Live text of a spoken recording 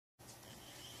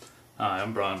Hi,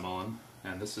 I'm Brian Mullin,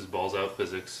 and this is Balls Out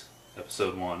Physics,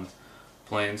 Episode 1,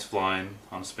 Planes Flying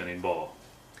on a Spinning Ball.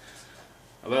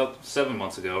 About 7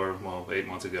 months ago, or well, 8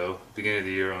 months ago, beginning of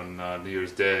the year on New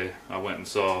Year's Day, I went and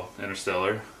saw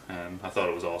Interstellar, and I thought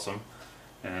it was awesome.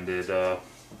 And it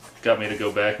got me to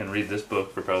go back and read this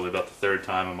book for probably about the third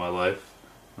time in my life,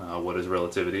 What is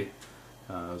Relativity?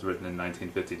 It was written in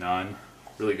 1959.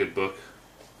 Really good book,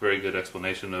 very good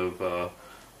explanation of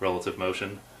relative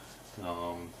motion.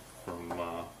 From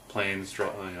planes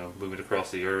moving across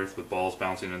the earth with balls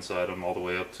bouncing inside them all the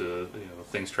way up to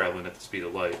things traveling at the speed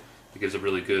of light. It gives a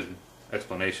really good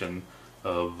explanation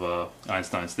of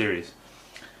Einstein's theories.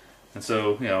 And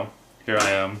so, here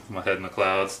I am, my head in the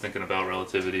clouds, thinking about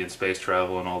relativity and space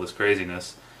travel and all this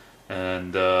craziness.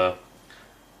 And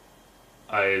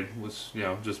I was,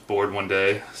 just bored one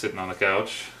day, sitting on the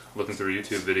couch, looking through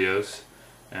YouTube videos,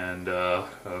 and a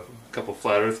couple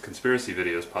flat Earth conspiracy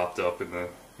videos popped up in the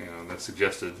that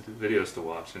suggested videos to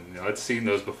watch, and I'd seen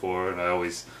those before, and I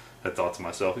always had thought to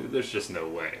myself, there's just no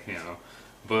way,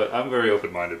 But I'm a very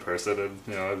open-minded person,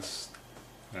 and I was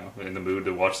in the mood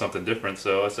to watch something different,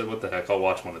 so I said, what the heck, I'll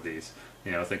watch one of these,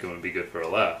 thinking it would be good for a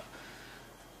laugh.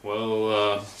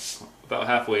 Well, about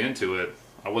halfway into it,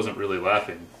 I wasn't really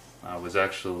laughing. I was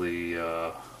actually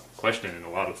questioning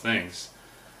a lot of things.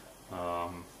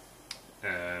 One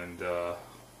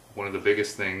of the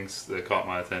biggest things that caught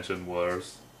my attention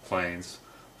was planes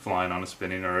flying on a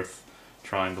spinning Earth,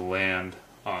 trying to land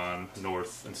on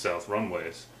north and south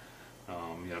runways.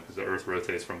 Because the Earth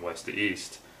rotates from west to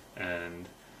east, and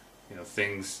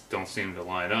things don't seem to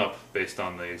line up based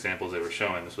on the examples they were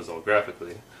showing. This was all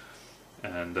graphically,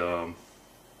 and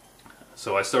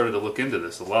so I started to look into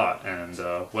this a lot. And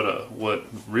what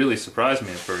really surprised me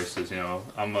at first is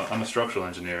I'm a structural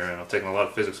engineer, and I've taken a lot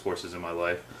of physics courses in my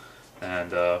life.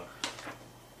 And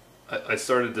I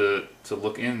started to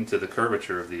look into the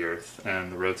curvature of the Earth and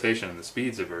the rotation and the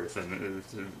speeds of Earth, and it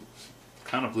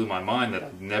kind of blew my mind that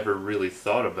I'd never really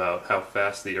thought about how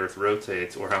fast the Earth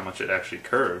rotates or how much it actually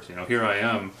curves. Here I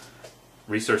am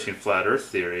researching flat Earth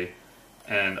theory,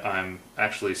 and I'm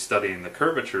actually studying the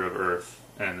curvature of Earth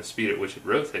and the speed at which it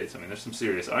rotates. I mean, there's some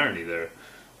serious irony there.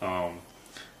 Our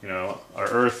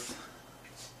Earth,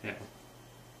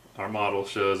 our model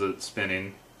shows it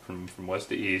spinning from west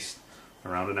to east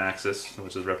around an axis,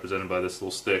 which is represented by this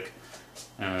little stick,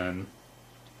 and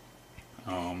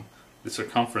the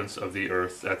circumference of the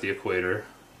Earth at the equator,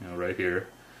 right here,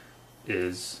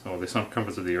 is, the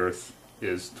circumference of the Earth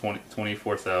is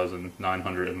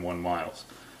 24,901 miles.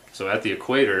 So at the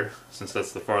equator, since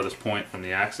that's the farthest point from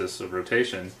the axis of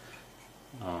rotation,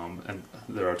 and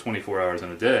there are 24 hours in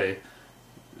a day,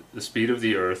 the speed of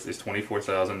the Earth is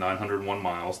 24,901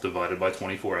 miles divided by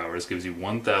 24 hours gives you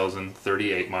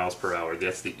 1,038 miles per hour.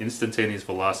 That's the instantaneous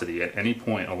velocity at any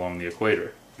point along the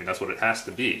equator. I mean, that's what it has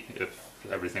to be if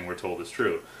everything we're told is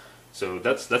true. So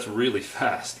that's really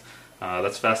fast.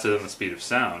 That's faster than the speed of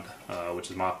sound,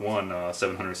 which is Mach 1,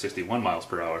 761 miles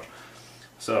per hour.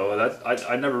 So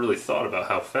I never really thought about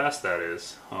how fast that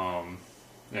is. I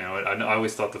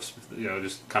always thought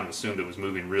just kind of assumed it was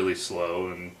moving really slow,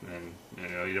 and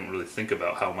you didn't really think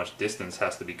about how much distance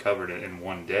has to be covered in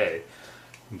one day.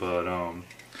 But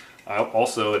I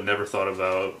also had never thought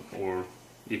about or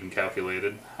even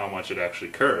calculated how much it actually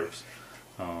curves.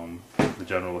 The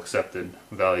general accepted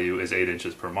value is 8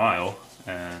 inches per mile,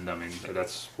 and I mean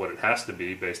that's what it has to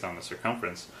be based on the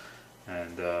circumference,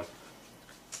 and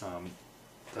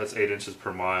that's 8 inches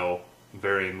per mile,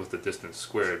 varying with the distance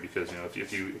squared. Because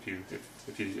if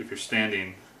you're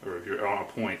standing, or if you're on a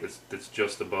point that's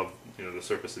just above the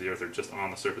surface of the Earth, or just on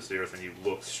the surface of the Earth, and you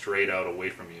look straight out away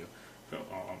from you,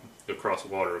 across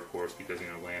water, of course, because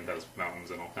land has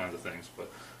mountains and all kinds of things.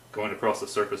 But going across the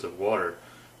surface of water,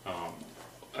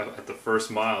 at the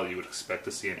first mile, you would expect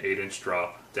to see an 8-inch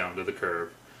drop down to the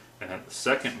curve. And at the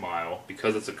second mile,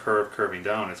 because it's a curve curving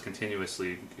down, it's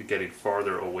continuously getting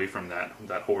farther away from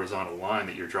that horizontal line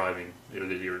that you're driving,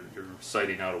 that you're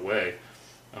sighting out away.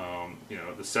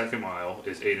 The second mile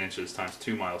is 8 inches times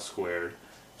 2 miles squared,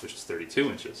 which is 32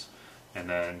 inches. And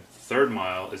then the third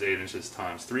mile is 8 inches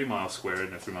times 3 miles squared,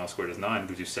 and if 3 miles squared is 9, it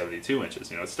gives you 72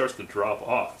 inches. It starts to drop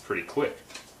off pretty quick.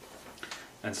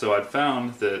 And so I'd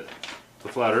found that the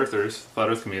flat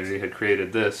Earth community had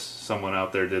created this. Someone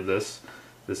out there did this.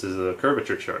 This is a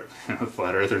curvature chart. The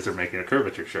flat earthers are making a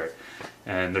curvature chart,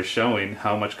 and they're showing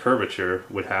how much curvature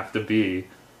would have to be,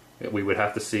 we would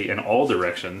have to see in all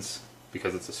directions,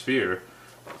 because it's a sphere,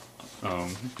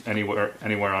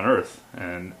 anywhere on Earth.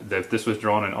 And this was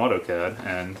drawn in AutoCAD,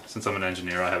 and since I'm an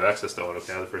engineer, I have access to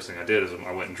AutoCAD. The first thing I did is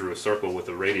I went and drew a circle with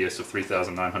a radius of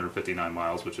 3,959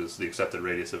 miles, which is the accepted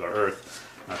radius of our Earth.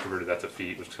 I converted that to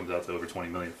feet, which comes out to over 20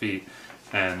 million feet,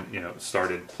 and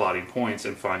started plotting points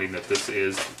and finding that this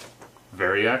is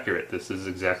very accurate. This is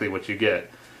exactly what you get.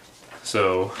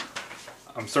 So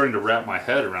I'm starting to wrap my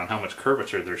head around how much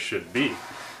curvature there should be,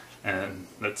 and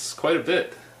that's quite a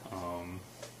bit.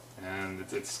 And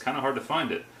it's kind of hard to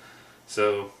find it.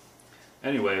 So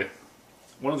anyway,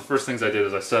 one of the first things I did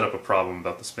is I set up a problem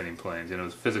about the spinning planes. It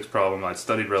was a physics problem. I'd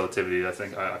studied relativity.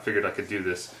 I figured I could do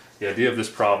this. The idea of this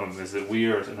problem is that we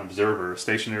are an observer, a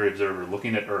stationary observer,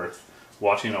 looking at Earth,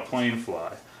 watching a plane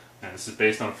fly. And this is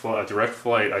based on a direct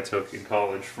flight I took in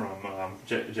college from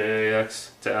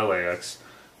JAX to LAX.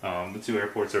 The two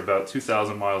airports are about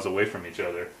 2,000 miles away from each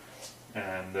other.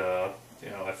 And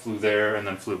I flew there and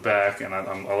then flew back, and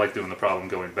I like doing the problem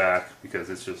going back because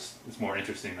it's more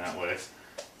interesting that way.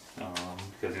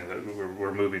 Because we're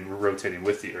rotating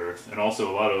with the Earth, and also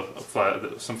a lot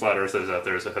of some flat earthers out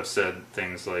there have said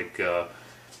things like,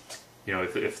 if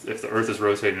the Earth is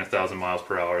rotating 1,000 miles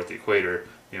per hour at the equator,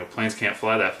 planes can't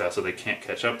fly that fast, so they can't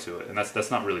catch up to it. And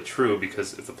that's not really true,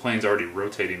 because if the plane's already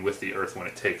rotating with the Earth when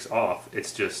it takes off,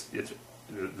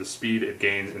 the speed it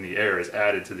gains in the air is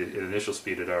added to the initial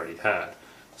speed it already had.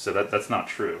 So that's not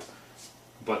true.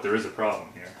 But there is a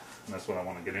problem here, and that's what I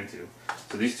want to get into.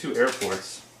 So these two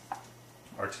airports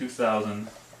are 2,000,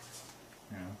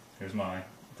 here's my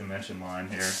dimension line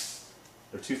here.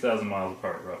 They're 2,000 miles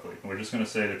apart roughly. And we're just going to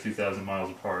say they're 2,000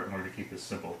 miles apart in order to keep this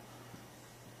simple.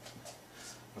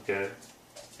 Okay?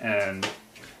 And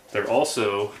they're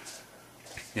also,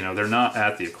 they're not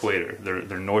at the equator.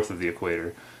 They're north of the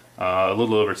equator. A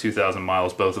little over 2,000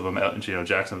 miles, both of them.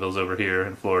 Jacksonville's over here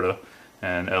in Florida,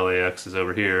 and LAX is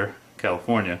over here,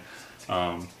 California.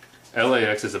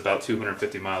 LAX is about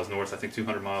 250 miles north, I think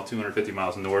 250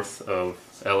 miles north of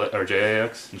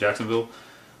JAX in Jacksonville.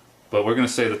 But we're going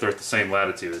to say that they're at the same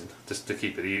latitude, just to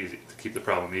keep it easy, to keep the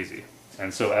problem easy.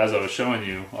 And so, as I was showing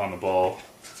you on the ball,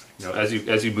 as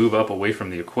you move up away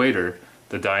from the equator,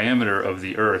 the diameter of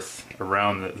the Earth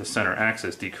around the center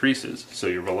axis decreases, so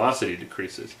your velocity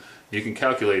decreases. You can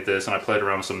calculate this, and I played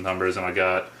around with some numbers, and I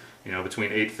got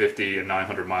between 850 and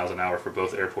 900 miles an hour for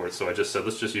both airports. So I just said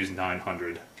let's just use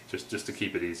 900, just to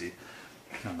keep it easy.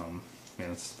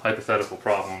 It's a hypothetical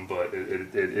problem, but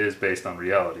it is based on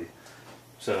reality.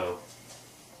 So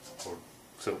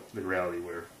the reality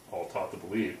we're all taught to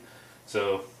believe.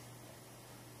 So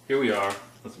here we are.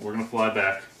 We're going to fly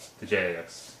back to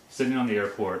JAX. Sitting on the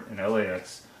airport in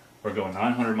LAX, we're going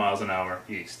 900 miles an hour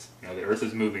east. The Earth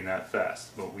is moving that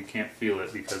fast, but we can't feel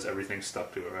it because everything's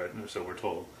stuck to it, right? So we're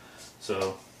told.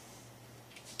 So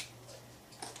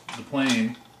the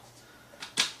plane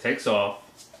takes off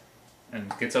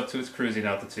and gets up to its cruising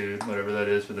altitude, whatever that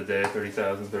is for the day,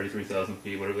 30,000, 33,000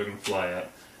 feet, whatever they're going to fly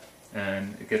at.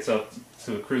 And it gets up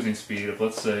to a cruising speed of,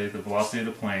 let's say, the velocity of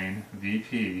the plane,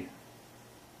 VP,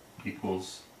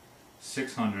 equals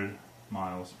 600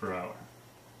 miles per hour.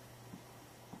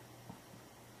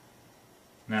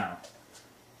 Now,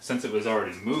 since it was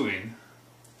already moving,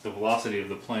 the velocity of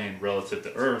the plane relative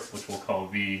to Earth, which we'll call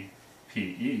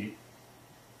VPE,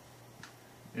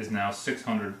 is now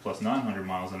 600 plus 900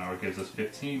 miles an hour, gives us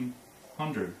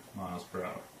 1,500 miles per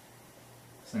hour.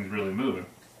 This thing's really moving.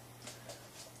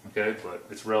 Okay, but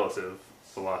it's relative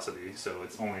velocity, so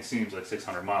it only seems like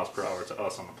 600 miles per hour to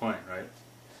us on the plane, right?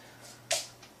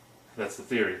 That's the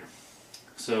theory.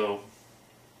 So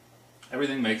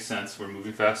everything makes sense. We're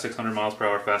moving fast, 600 miles per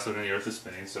hour faster than the Earth is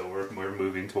spinning, so we're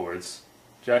moving towards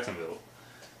Jacksonville.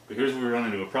 But here's where we run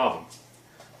into a problem.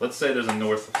 Let's say there's a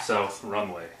north-south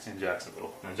runway in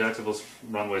Jacksonville. Now Jacksonville's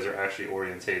runways are actually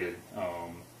orientated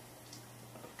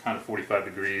kind of 45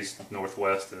 degrees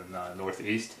northwest and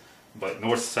northeast, but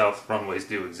north-south runways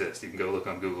do exist. You can go look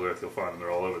on Google Earth, you'll find them.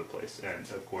 They're all over the place. And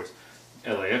of course,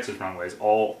 LAX's runways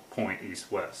all point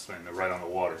east-west, and they're right on the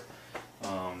water,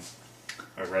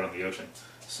 or right on the ocean.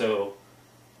 So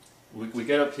we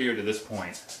get up here to this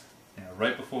point.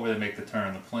 Right before they make the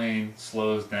turn, the plane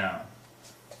slows down.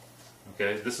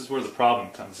 Okay, this is where the problem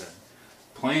comes in.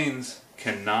 Planes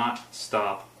cannot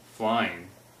stop flying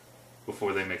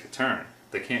before they make a turn.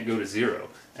 They can't go to zero,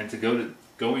 and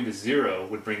going to zero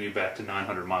would bring you back to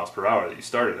 900 miles per hour that you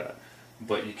started at.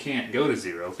 But you can't go to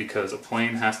zero because a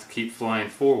plane has to keep flying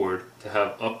forward to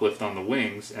have uplift on the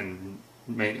wings and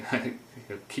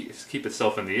keep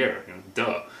itself in the air.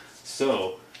 Duh.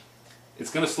 So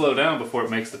it's going to slow down before it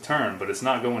makes the turn, but it's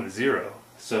not going to zero.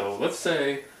 So let's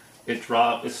say it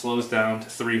slows down to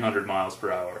 300 miles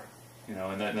per hour. You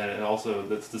know, and then it also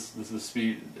this the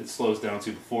speed it slows down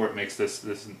to before it makes this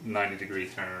 90-degree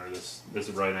turn, or this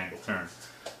right angle turn.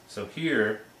 So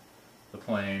here, the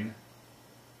plane,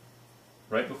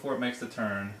 right before it makes the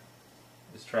turn,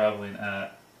 is traveling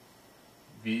at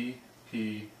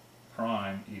VP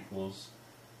prime equals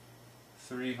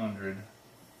 300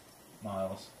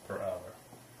 miles per hour.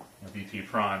 And VP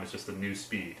prime is just the new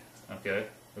speed, okay,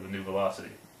 or the new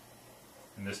velocity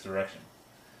in this direction.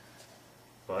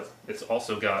 But it's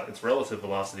also got its relative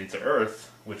velocity to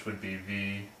Earth, which would be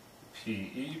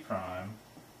VPE prime,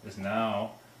 is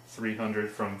now 300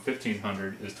 from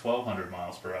 1500 is 1200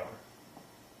 miles per hour.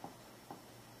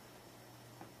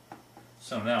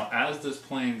 So now, as this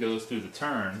plane goes through the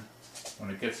turn, when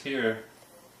it gets here,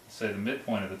 say the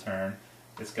midpoint of the turn,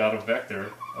 it's got a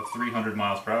vector of 300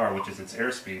 miles per hour, which is its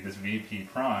airspeed, this VP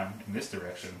prime, in this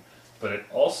direction. But it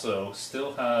also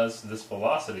still has this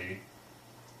velocity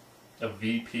of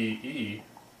VPE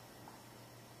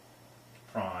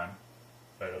prime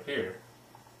right up here,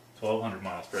 1200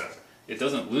 miles per hour. It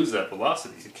doesn't lose that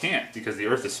velocity. It can't, because the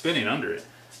Earth is spinning under it.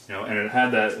 You know, and it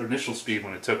had that initial speed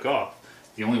when it took off.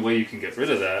 The only way you can get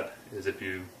rid of that is if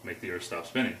you make the Earth stop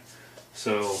spinning.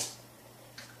 So,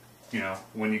 you know,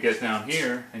 when you get down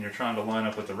here and you're trying to line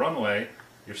up with the runway,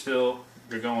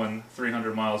 you're going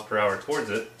 300 miles per hour towards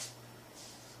it.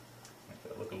 Make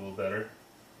that look a little better.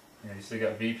 And you still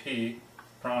got VP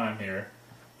prime here,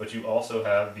 but you also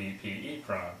have VPE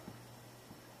prime.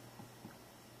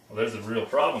 Well, there's a real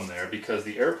problem there, because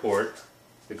the airport,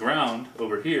 the ground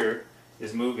over here,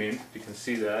 is moving, you can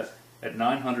see that, at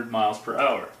 900 miles per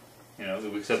hour. You know,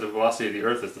 except the velocity of the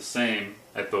Earth is the same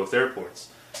at both airports.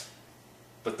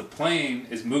 But the plane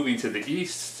is moving to the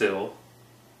east still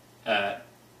at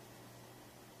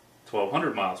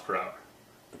 1200 miles per hour.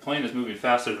 The plane is moving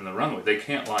faster than the runway. They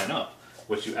can't line up.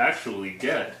 What you actually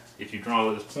get, if you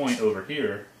draw this point over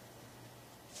here,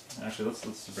 actually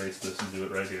let's erase this and do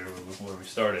it right here where we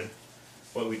started.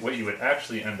 What you would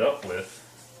actually end up with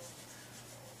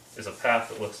is a path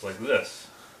that looks like this.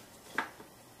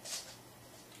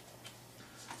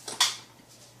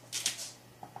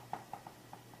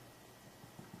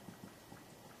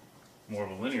 More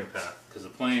of a linear path, because the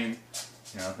plane,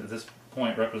 you know, this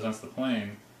point represents the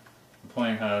plane. The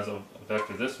plane has a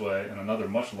vector this way and another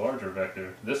much larger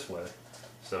vector this way.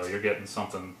 So you're getting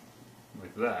something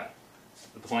like that.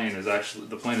 The plane is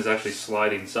actually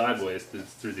sliding sideways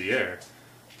through the air.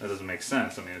 That doesn't make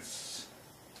sense. I mean, it's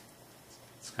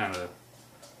kind of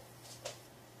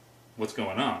what's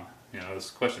going on. You know,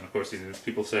 this question. Of course,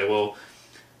 people say, well,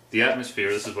 the atmosphere.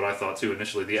 This is what I thought too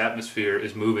initially. The atmosphere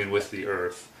is moving with the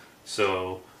Earth.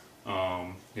 So,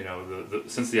 you know,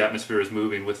 since the atmosphere is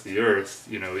moving with the Earth,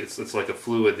 you know, it's like a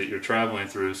fluid that you're traveling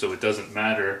through. So it doesn't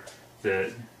matter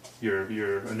that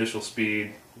your initial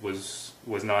speed was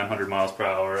 900 miles per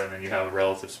hour, and then you have a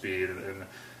relative speed, and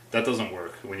that doesn't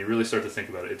work. When you really start to think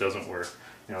about it, it doesn't work.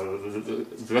 You know,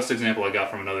 the best example I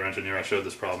got from another engineer I showed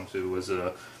this problem to was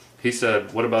he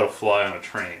said, "What about a fly on a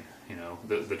train? You know,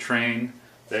 the train."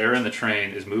 The air in the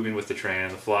train is moving with the train,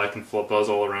 and the fly can buzz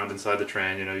all around inside the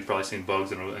train. You know, you've probably seen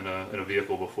bugs in a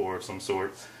vehicle before of some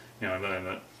sort. You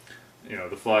know,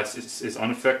 the fly is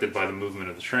unaffected by the movement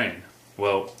of the train.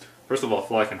 Well, first of all, a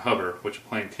fly can hover, which a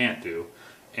plane can't do,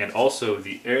 and also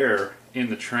the air in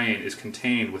the train is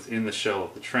contained within the shell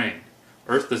of the train.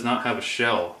 Earth does not have a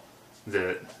shell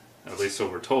that, at least so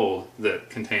we're told, that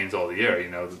contains all the air. You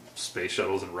know, the space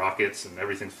shuttles and rockets and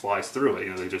everything flies through it.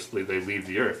 You know, they leave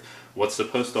the Earth. What's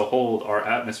supposed to hold our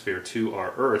atmosphere to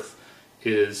our Earth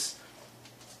is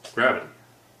gravity.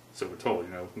 So we're told,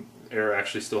 you know, air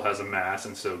actually still has a mass,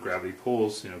 and so gravity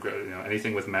pulls. You know,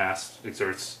 anything with mass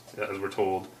exerts, as we're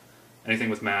told, anything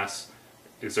with mass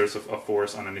exerts a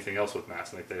force on anything else with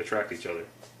mass, and they attract each other.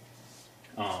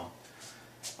 I'll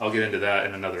get into that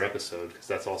in another episode, because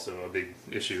that's also a big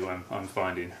issue I'm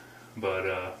finding.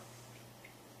 But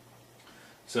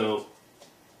so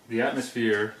the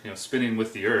atmosphere, you know, spinning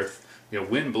with the Earth, you know,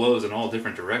 wind blows in all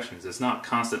different directions. It's not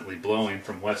constantly blowing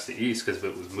from west to east, because if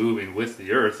it was moving with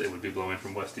the Earth, it would be blowing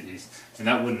from west to east, and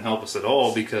that wouldn't help us at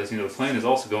all, because, you know, the plane is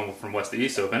also going from west to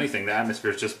east. So if anything, the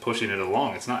atmosphere is just pushing it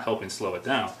along. It's not helping slow it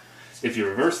down. If you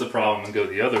reverse the problem and go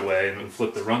the other way and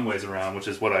flip the runways around, which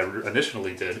is what I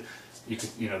initially did,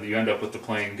 you end up with the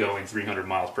plane going 300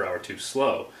 miles per hour too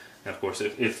slow. And of course,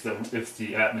 if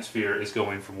the atmosphere is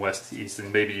going from west to east,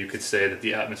 then maybe you could say that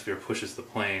the atmosphere pushes the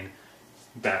plane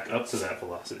back up to that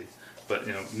velocity. But,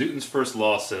 you know, Newton's first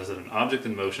law says that an object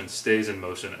in motion stays in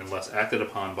motion unless acted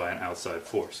upon by an outside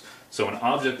force. So an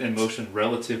object in motion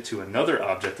relative to another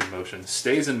object in motion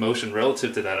stays in motion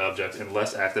relative to that object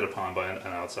unless acted upon by an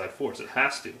outside force. It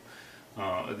has to.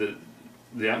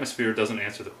 the atmosphere doesn't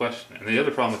answer the question. And the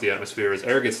other problem with the atmosphere is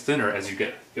air gets thinner as you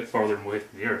get farther away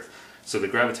from the Earth. So the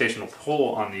gravitational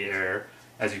pull on the air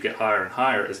as you get higher and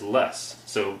higher is less.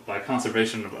 So by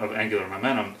conservation of angular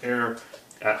momentum, air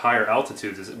at higher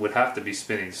altitudes would have to be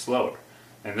spinning slower.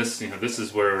 And this, this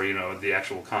is where, the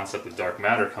actual concept of dark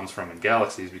matter comes from in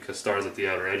galaxies, because stars at the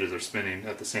outer edges are spinning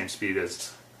at the same speed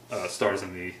as stars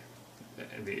in the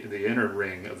inner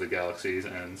ring of the galaxies,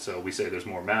 and so we say there's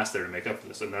more mass there to make up for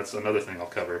this, and that's another thing I'll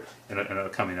cover in a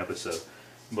coming episode.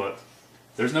 But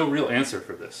there's no real answer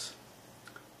for this.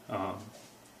 So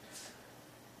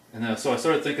I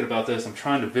started thinking about this. I'm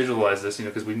trying to visualize this,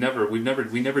 because we never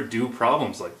do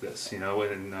problems like this,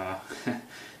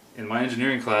 in my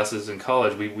engineering classes in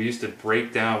college, we used to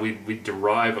break down, we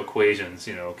derive equations,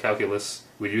 calculus.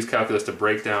 We'd use calculus to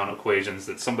break down equations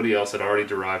that somebody else had already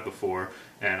derived before,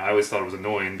 and I always thought it was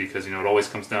annoying because, it always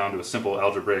comes down to a simple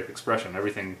algebraic expression.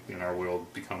 Everything in our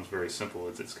world becomes very simple.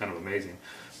 It's kind of amazing.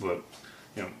 But,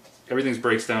 everything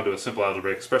breaks down to a simple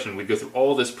algebraic expression. We'd go through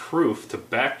all this proof to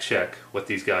back-check what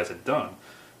these guys had done.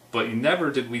 But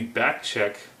never did we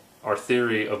back-check our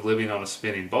theory of living on a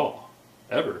spinning ball.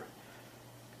 Ever.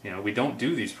 We don't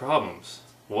do these problems.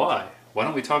 Why? Why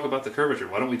don't we talk about the curvature?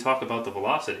 Why don't we talk about the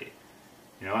velocity?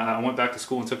 I went back to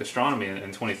school and took astronomy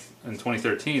in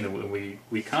 2013, and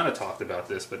we kind of talked about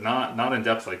this, but not in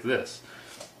depth like this.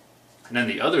 And then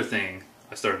the other thing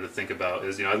I started to think about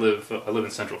is, I live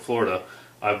in Central Florida.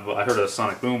 I heard a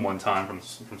sonic boom one time from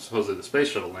supposedly the space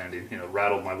shuttle landing.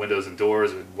 Rattled my windows and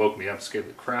doors. It woke me up, scared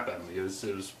the crap out of me. It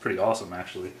was pretty awesome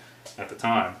actually at the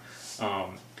time.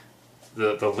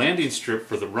 The landing strip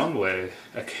for the runway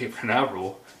at Cape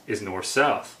Canaveral is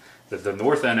north-south. The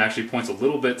north end actually points a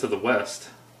little bit to the west,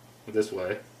 this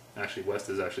way. Actually, west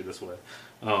is actually this way.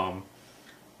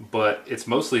 But it's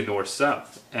mostly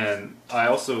north-south. And I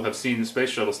also have seen space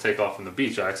shuttles take off from the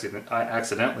beach. I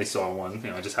accidentally saw one.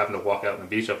 I just happened to walk out on the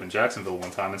beach up in Jacksonville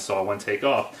one time and saw one take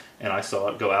off. And I saw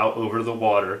it go out over the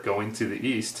water, going to the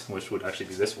east, which would actually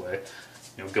be this way.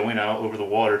 Going out over the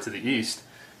water to the east.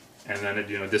 And then it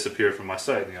disappeared from my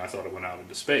sight. I thought it went out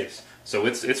into space. So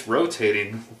it's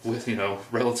rotating with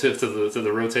relative to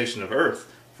the rotation of Earth.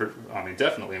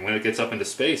 Definitely. And when it gets up into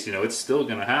space, it's still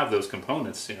going to have those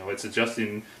components. It's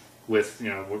adjusting with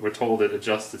we're told it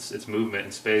adjusts its movement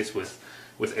in space with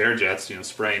air jets.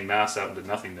 Spraying mass out into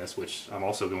nothingness, which I'm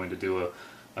also going to do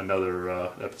another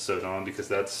episode on, because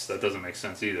that doesn't make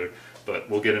sense either. But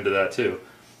we'll get into that too.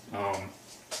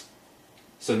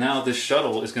 So now this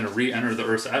shuttle is going to re-enter the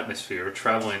Earth's atmosphere,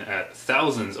 traveling at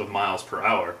thousands of miles per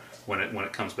hour when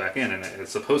it comes back in, and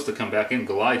it's supposed to come back in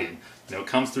gliding. It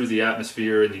comes through the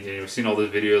atmosphere, and you've seen all those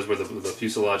videos where the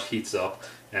fuselage heats up,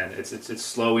 and it's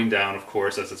slowing down, of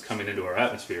course, as it's coming into our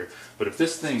atmosphere. But if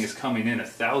this thing is coming in at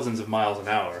thousands of miles an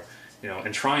hour,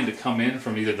 and trying to come in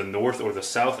from either the north or the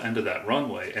south end of that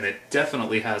runway, and it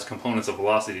definitely has components of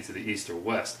velocity to the east or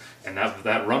west, and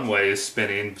that runway is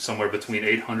spinning somewhere between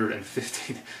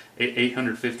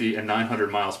 850 and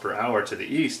 900 miles per hour to the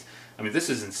east.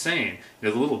 This is insane. The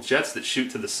little jets that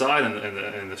shoot to the side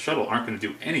and the shuttle aren't going to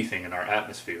do anything in our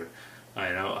atmosphere.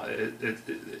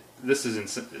 This is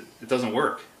insane. It doesn't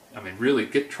work. Really,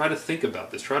 try to think about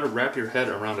this. Try to wrap your head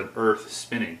around an Earth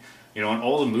spinning. In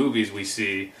all the movies we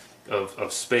see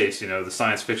of space, the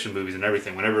science fiction movies and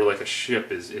everything, whenever like a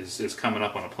ship is coming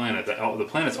up on a planet, the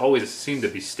planets always seem to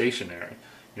be stationary,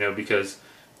 because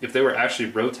if they were actually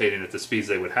rotating at the speeds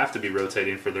they would have to be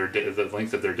rotating for the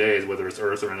length of their days, whether it's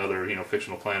Earth or another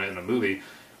fictional planet in a movie,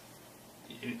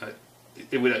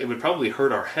 it would probably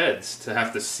hurt our heads to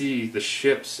have to see the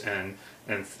ships and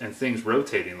things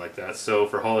rotating like that. So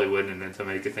for Hollywood, and then to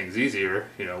make things easier,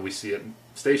 we see it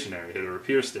stationary. It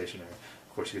appears stationary.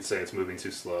 Of course, you could say it's moving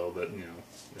too slow, but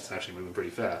it's actually moving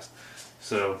pretty fast.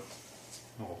 So,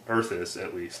 Earth is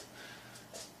at least.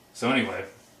 So anyway,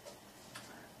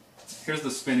 here's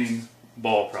the spinning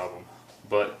ball problem,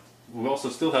 but we also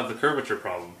still have the curvature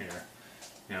problem here.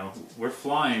 We're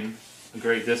flying a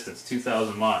great distance,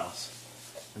 2,000 miles,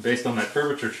 and based on that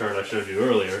curvature chart I showed you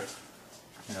earlier,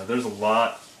 there's a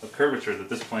lot of curvature that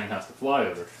this plane has to fly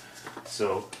over.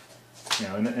 So,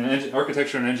 in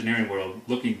architecture and engineering world,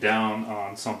 looking down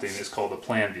on something is called a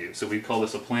plan view. So we call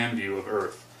this a plan view of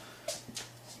Earth.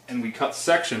 And we cut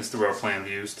sections through our plan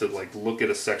views to look at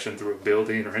a section through a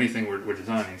building or anything we're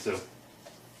designing. So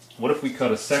what if we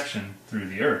cut a section through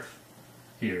the Earth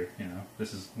here?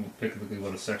 This is typically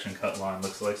what a section cut line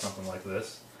looks like, something like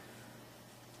this.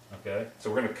 Okay, so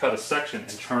we're going to cut a section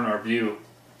and turn our view,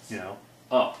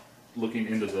 up, looking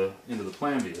into the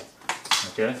plan view.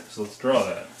 Okay, so let's draw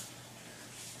that.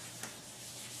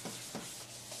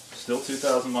 Still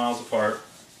 2,000 miles apart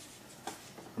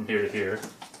from here to here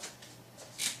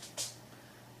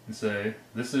and say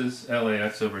this is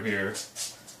LAX over here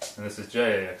and this is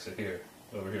JAX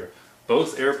over here.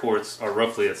 Both airports are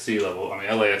roughly at sea level. I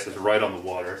mean, LAX is right on the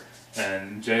water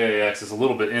and JAX is a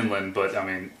little bit inland, but I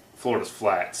mean, Florida's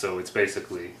flat, so it's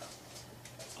basically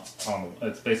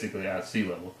at sea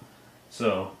level.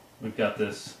 So we've got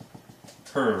this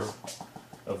curve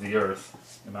of the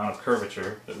Earth, the amount of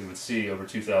curvature that we would see over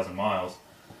 2,000 miles.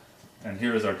 And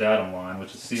here is our datum line,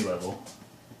 which is sea level.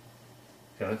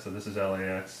 Okay, so this is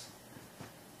LAX,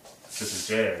 this is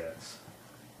JAX.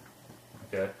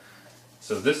 Okay,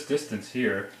 so this distance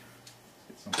here,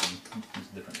 get something, use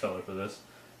a different color for this.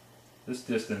 This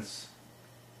distance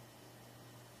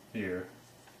here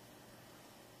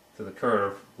to the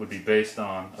curve would be based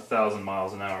on 1,000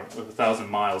 miles an hour, 1,000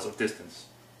 miles of distance.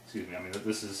 Excuse me. I mean,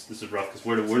 this is rough because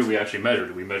where do we actually measure?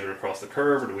 Do we measure across the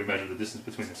curve, or do we measure the distance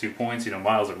between the 2 points? You know,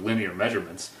 miles are linear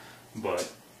measurements,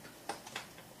 but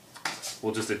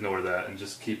we'll just ignore that and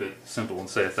just keep it simple and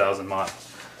say 1,000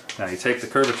 miles. Now you take the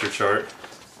curvature chart,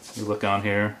 you look on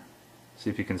here, see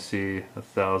if you can see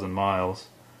 1,000 miles.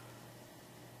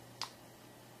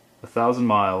 1,000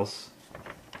 miles.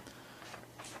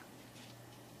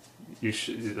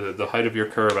 The height of your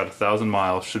curve at 1,000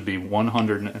 miles should be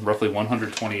roughly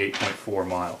 128.4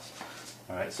 miles.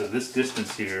 All right, so this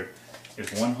distance here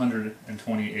is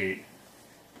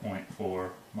 128.4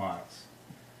 miles.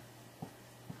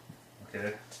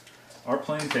 Okay, our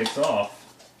plane takes off,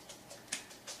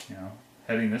 you know,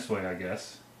 heading this way, I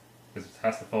guess, because it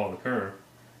has to follow the curve,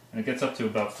 and it gets up to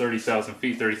about 30,000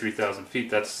 feet, 33,000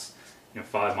 feet. That's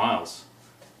 5 miles.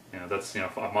 That's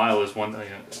a mile is 1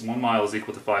 mile is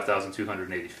equal to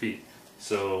 5,280 feet.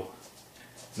 So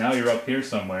now you're up here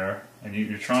somewhere, and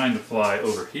you're trying to fly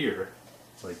over here,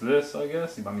 like this, I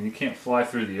guess. I mean, you can't fly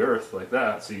through the Earth like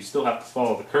that, so you still have to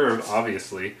follow the curve,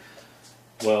 obviously.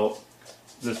 Well,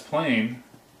 this plane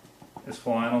is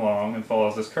flying along and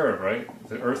follows this curve, right?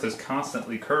 The Earth is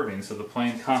constantly curving, so the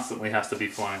plane constantly has to be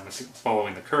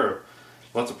following the curve.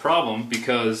 Well, that's a problem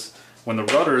because when the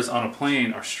rudders on a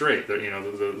plane are straight,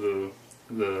 the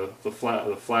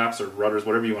flaps or rudders,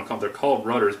 whatever you want to call them, they're called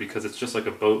rudders because it's just like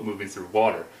a boat moving through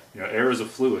water. Air is a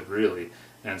fluid, really,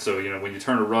 and so when you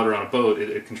turn a rudder on a boat,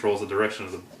 it controls the direction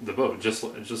of the boat. Just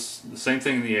the same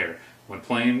thing in the air. When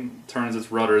plane turns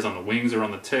its rudders on the wings or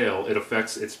on the tail, it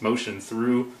affects its motion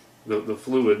through the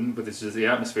fluid, but it's just the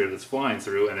atmosphere that's flying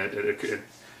through, and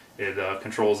it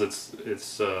controls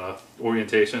its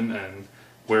orientation and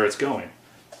where it's going.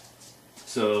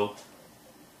 So,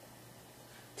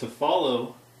 to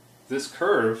follow this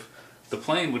curve, the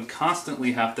plane would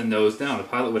constantly have to nose down. The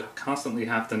pilot would constantly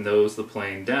have to nose the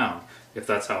plane down if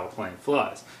that's how a plane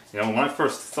flies. When I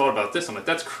first thought about this, I'm like,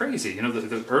 that's crazy.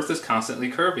 The Earth is constantly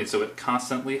curving, so it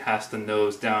constantly has to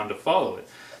nose down to follow it.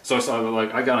 So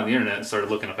I got on the internet and started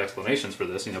looking up explanations for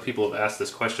this. People have asked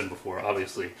this question before,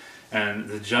 obviously, and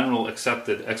the general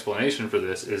accepted explanation for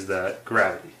this is that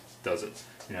gravity does it.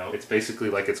 It's basically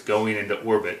like it's going into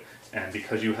orbit, and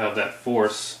because you have that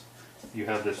force, you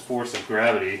have this force of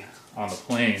gravity on the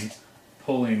plane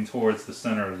pulling towards the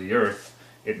center of the Earth,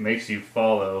 it makes you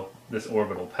follow this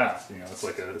orbital path. It's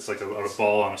like a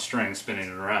ball on a string spinning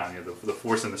it around. The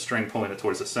force in the string pulling it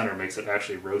towards the center makes it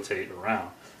actually rotate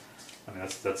around. I mean,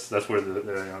 that's where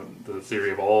the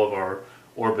theory of all of our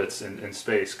orbits in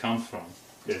space comes from,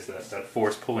 is that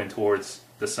force pulling towards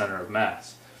the center of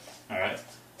mass. All right.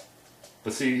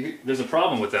 But see, there's a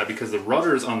problem with that because the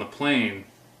rudders on the plane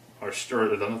are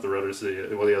not the rudders,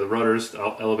 the rudders,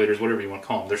 elevators, whatever you want to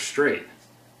call them, they're straight,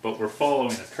 but we're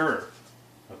following a curve.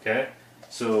 Okay,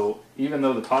 so even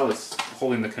though the pilot's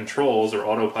holding the controls or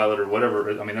autopilot or whatever,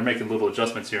 I mean, they're making little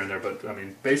adjustments here and there, but I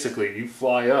mean, basically, you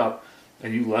fly up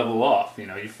and you level off.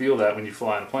 You feel that when you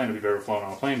fly on a plane if you've ever flown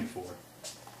on a plane before.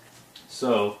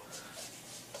 So,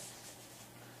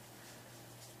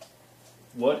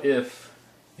 what if?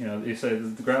 You say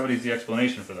the gravity is the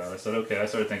explanation for that. I said, okay. I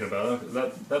started thinking about it.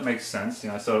 That makes sense.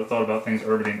 I thought about things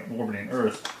orbiting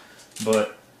Earth,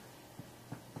 but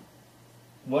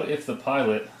what if the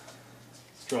pilot?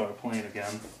 Let's draw a plane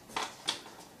again.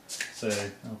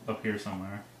 Say up here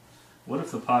somewhere. What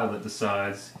if the pilot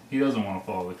decides he doesn't want to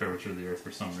follow the curvature of the Earth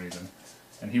for some reason,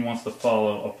 and he wants to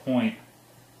follow a point,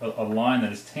 a line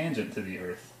that is tangent to the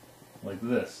Earth, like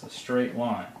this, a straight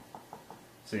line.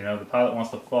 So, the pilot wants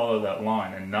to follow that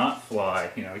line and not fly,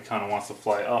 he kind of wants to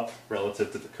fly up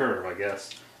relative to the curve, I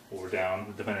guess, or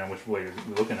down, depending on which way you're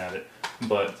looking at it.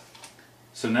 But,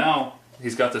 so now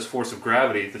he's got this force of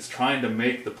gravity that's trying to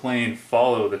make the plane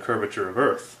follow the curvature of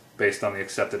Earth, based on the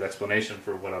accepted explanation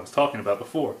for what I was talking about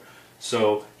before.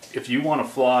 So, if you want to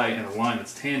fly in a line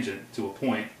that's tangent to a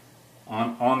point,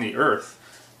 on the Earth,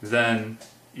 then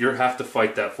you have to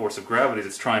fight that force of gravity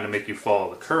that's trying to make you follow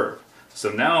the curve. So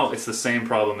now it's the same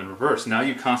problem in reverse. Now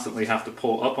you constantly have to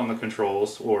pull up on the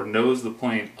controls or nose the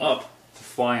plane up to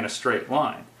fly in a straight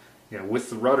line. You know, with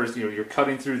the rudders, you know, you're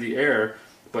cutting through the air,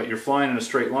 but you're flying in a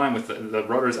straight line with the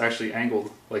rudders actually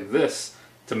angled like this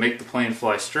to make the plane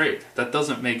fly straight. That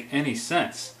doesn't make any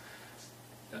sense.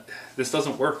 This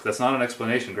doesn't work. That's not an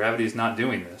explanation. Gravity is not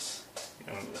doing this.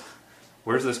 You know,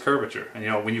 where's this curvature? And you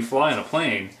know, when you fly in a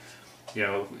plane, you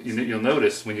know, you'll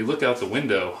notice when you look out the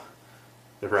window,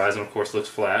 the horizon, of course, looks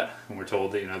flat, and we're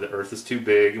told that, you know, the Earth is too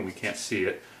big and we can't see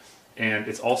it, and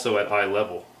it's also at eye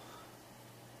level.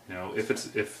 You know, if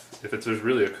there's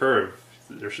really a curve,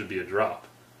 there should be a drop.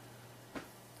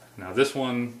 Now this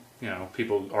one, you know,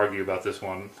 people argue about this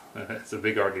one. It's a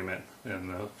big argument in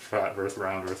the flat Earth,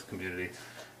 round Earth community,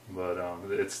 but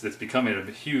it's becoming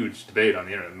a huge debate on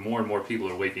the internet. More and more people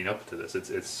are waking up to this.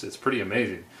 It's pretty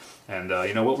amazing, and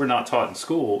you know what we're not taught in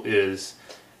school is,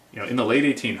 you know, in the late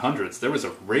 1800s, there was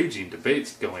a raging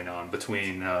debate going on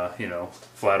between, you know,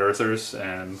 flat earthers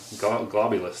and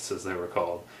globulists, as they were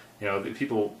called. You know,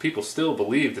 people still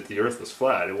believed that the Earth was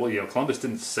flat. Well, you know, Columbus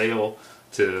didn't sail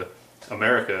to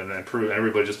America and prove,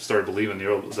 everybody just started believing the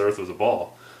Earth was a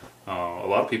ball. A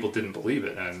lot of people didn't believe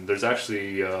it, and there's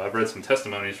actually, I've read some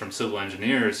testimonies from civil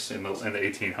engineers in the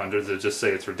 1800s that just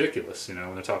say it's ridiculous. You know,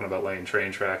 when they're talking about laying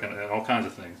train track and all kinds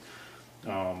of things.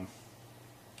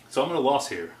 So I'm at a loss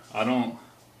here. I don't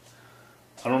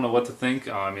know what to think.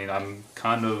 I mean, I'm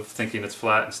kind of thinking it's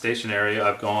flat and stationary.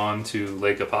 I've gone to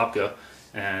Lake Apopka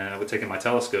and I've taken my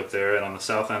telescope there, and on the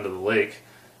south end of the lake,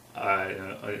 you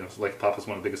know, Lake Apopka is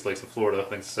one of the biggest lakes in Florida. I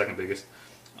think it's the second biggest.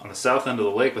 On the south end of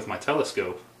the lake with my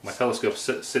telescope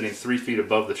sitting 3 feet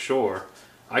above the shore,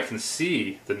 I can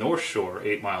see the North Shore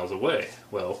 8 miles away.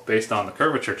 Well, based on the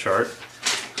curvature chart,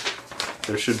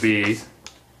 there should be,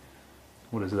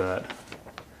 what is that?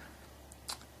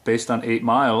 Based on 8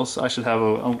 miles, I should have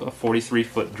a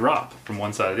 43-foot drop from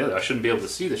one side to the other. I shouldn't be able to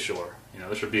see the shore. You know,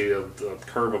 there should be a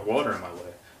curve of water in my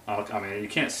way. I mean, you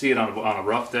can't see it on a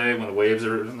rough day when the waves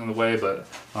are in the way, but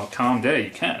on a calm day,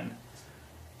 you can.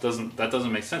 That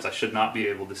doesn't make sense. I should not be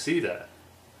able to see that.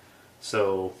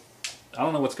 So, I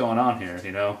don't know what's going on here,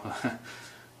 you know.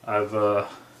 I've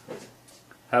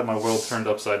had my world turned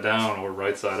upside down or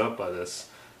right side up by this.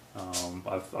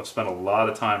 I've spent a lot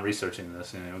of time researching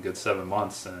this, you know, a good 7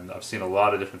 months, and I've seen a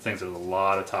lot of different things. There's a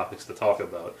lot of topics to talk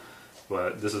about,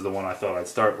 but this is the one I thought I'd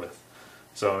start with.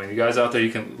 So, I mean, you guys out there, you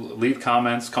can leave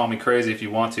comments, call me crazy if you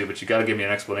want to, but you got to give me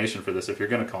an explanation for this if you're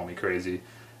going to call me crazy,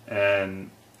 and,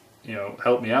 you know,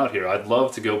 help me out here. I'd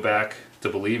love to go back to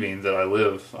believing that I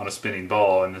live on a spinning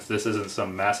ball, and this isn't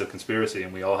some massive conspiracy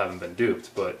and we all haven't been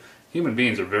duped, but human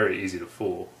beings are very easy to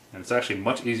fool. And it's actually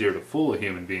much easier to fool a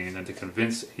human being than to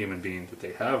convince a human being that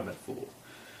they have been fooled.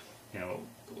 You know,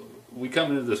 we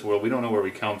come into this world, we don't know where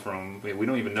we come from, we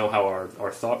don't even know how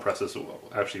our thought process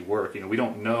actually work. You know, we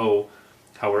don't know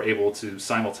how we're able to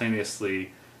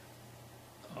simultaneously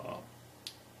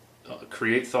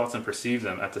create thoughts and perceive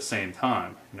them at the same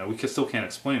time. You know, we still can't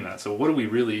explain that. So what do we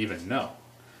really even know?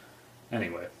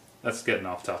 Anyway, that's getting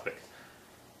off topic.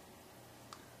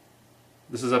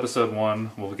 This is episode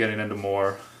 1. We'll be getting into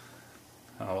more.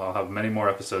 I'll have many more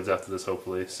episodes after this,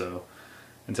 hopefully. So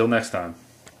until next time,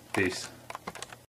 peace.